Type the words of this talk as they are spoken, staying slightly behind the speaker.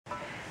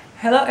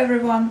Hello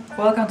everyone,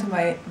 welcome to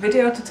my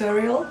video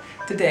tutorial.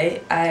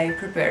 Today I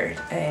prepared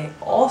an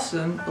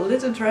awesome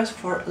little dress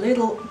for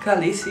little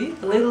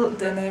Khaleesi, little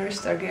Daenerys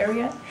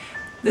Targarean.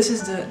 This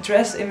is the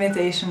dress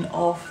imitation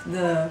of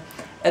the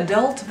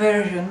adult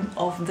version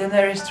of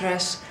Daenerys'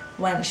 dress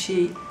when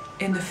she,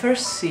 in the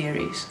first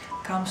series,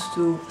 comes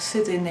to a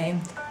city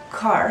named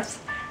Qarth,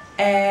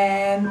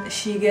 and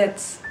she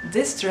gets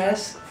this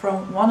dress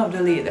from one of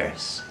the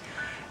leaders.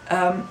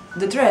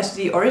 The dress,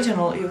 the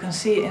original you can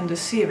see in the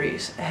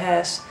series,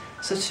 has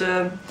such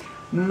a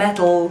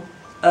metal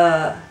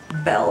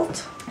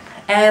belt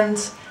and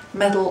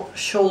metal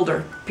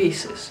shoulder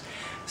pieces.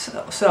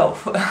 So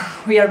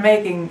we are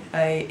making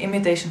an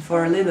imitation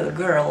for a little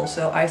girl,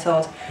 so I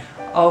thought,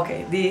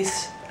 okay,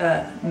 these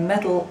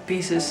metal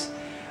pieces,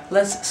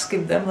 let's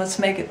skip them, let's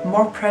make it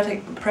more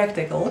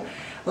practical,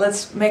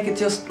 let's make it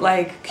just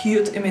like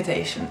cute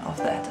imitation of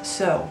that.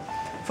 So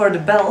for the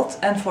belt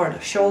and for the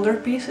shoulder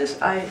pieces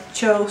I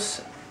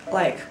chose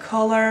like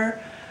color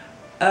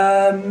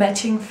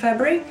matching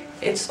fabric.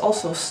 It's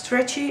also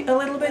stretchy a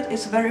little bit,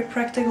 it's very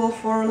practical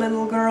for a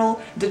little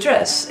girl. The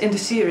dress in the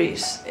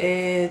series,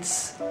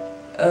 it's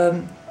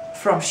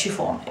from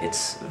chiffon.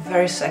 It's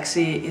very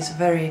sexy, it's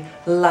very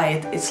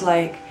light, it's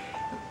like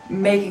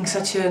making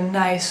such a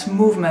nice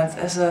movement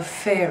as a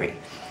fairy.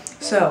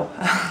 So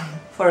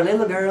for a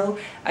little girl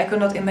I could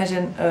not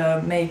imagine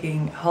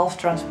making half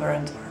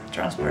transparent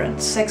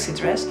sexy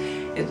dress.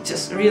 It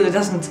just really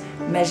doesn't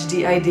match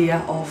the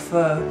idea of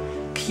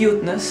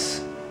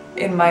cuteness,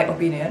 in my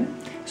opinion.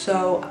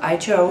 So I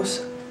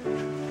chose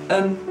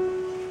an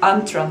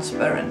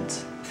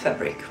untransparent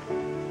fabric,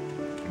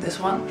 this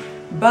one,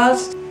 but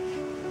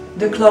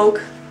the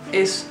cloak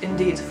is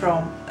indeed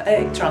from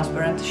a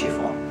transparent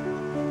chiffon.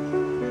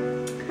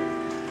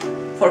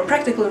 For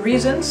practical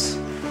reasons,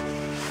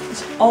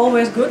 it's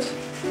always good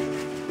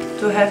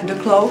to have the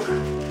cloak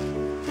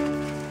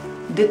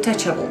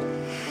detachable.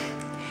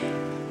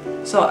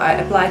 So I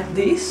applied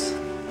these.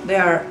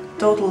 There are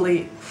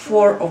totally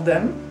 4 of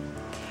them.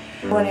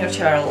 When your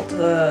child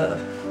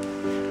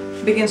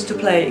begins to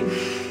play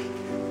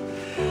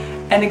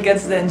and it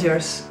gets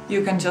dangerous,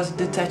 you can just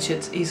detach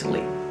it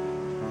easily.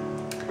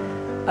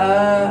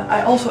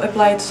 I also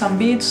applied some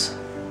beads,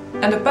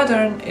 and the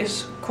pattern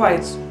is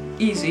quite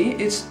easy.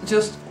 It's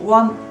just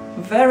one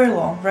very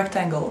long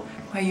rectangle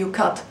where you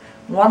cut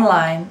one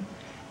line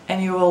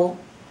and you will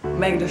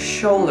make the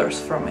shoulders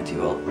from it. You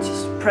will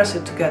just press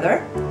it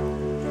together.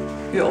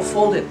 You will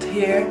fold it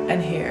here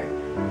and here,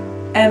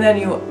 and then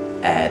you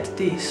add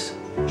these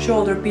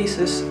shoulder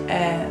pieces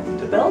and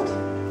the belt,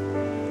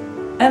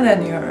 and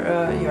then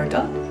you're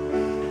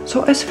done.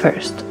 So as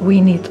first we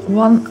need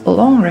one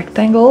long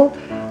rectangle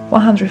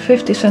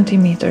 150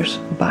 centimeters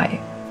by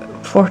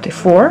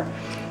 44,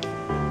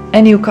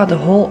 and you cut a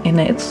hole in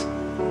it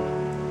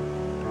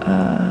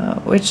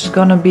which is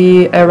gonna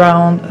be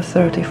around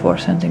 34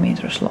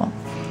 centimeters long.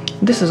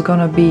 This is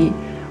gonna be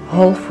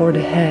hole for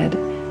the head,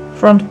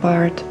 front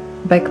part,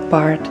 back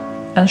part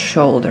and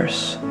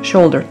shoulders,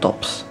 shoulder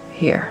tops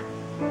here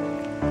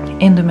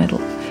in the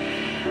middle.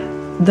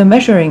 The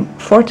measuring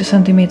 40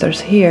 centimeters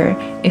here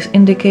is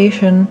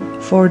indication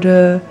for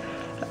the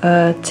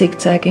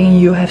tic-tacking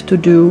you have to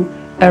do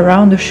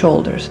around the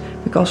shoulders,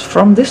 because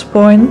from this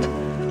point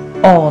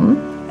on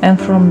and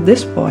from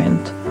this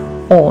point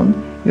on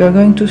you are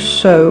going to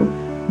sew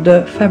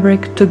the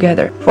fabric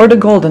together. For the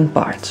golden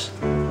parts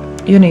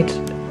you need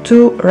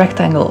 2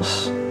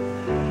 rectangles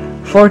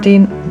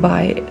 14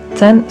 by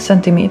 10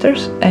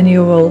 centimeters, and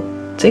you will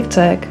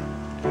tic-tac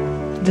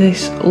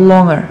these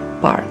longer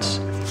parts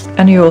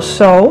and you will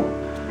sew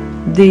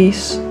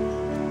these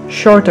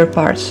shorter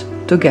parts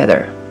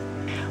together.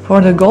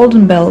 For the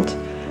golden belt,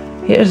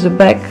 here's the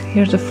back,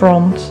 here's the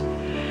front,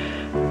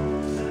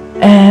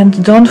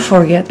 and don't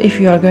forget, if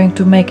you are going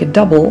to make a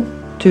double,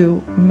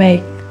 to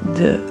make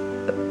the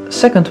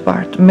second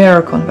part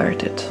mirror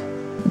converted.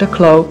 The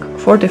cloak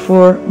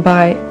 44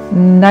 by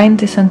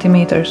 90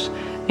 centimeters,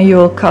 and you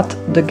will cut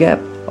the gap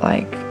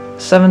like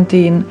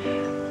 17,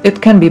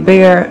 it can be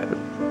bigger,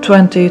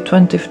 20,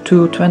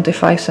 22,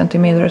 25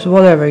 centimeters,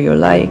 whatever you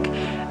like.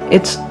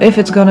 If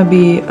it's gonna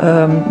be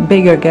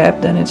bigger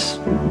gap, then it's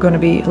gonna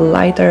be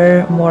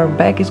lighter, more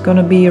back is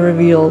gonna be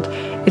revealed.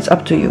 It's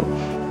up to you.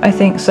 I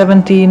think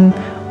 17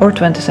 or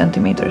 20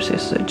 centimeters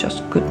is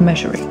just good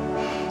measuring.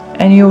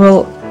 And you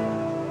will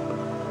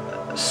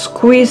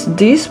squeeze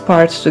these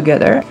parts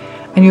together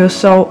and you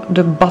sew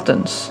the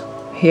buttons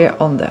here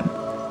on them.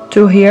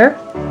 2 here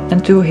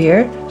and 2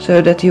 here,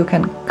 so that you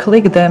can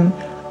click them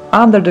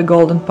under the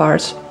golden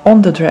parts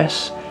on the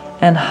dress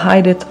and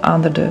hide it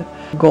under the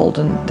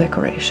golden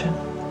decoration.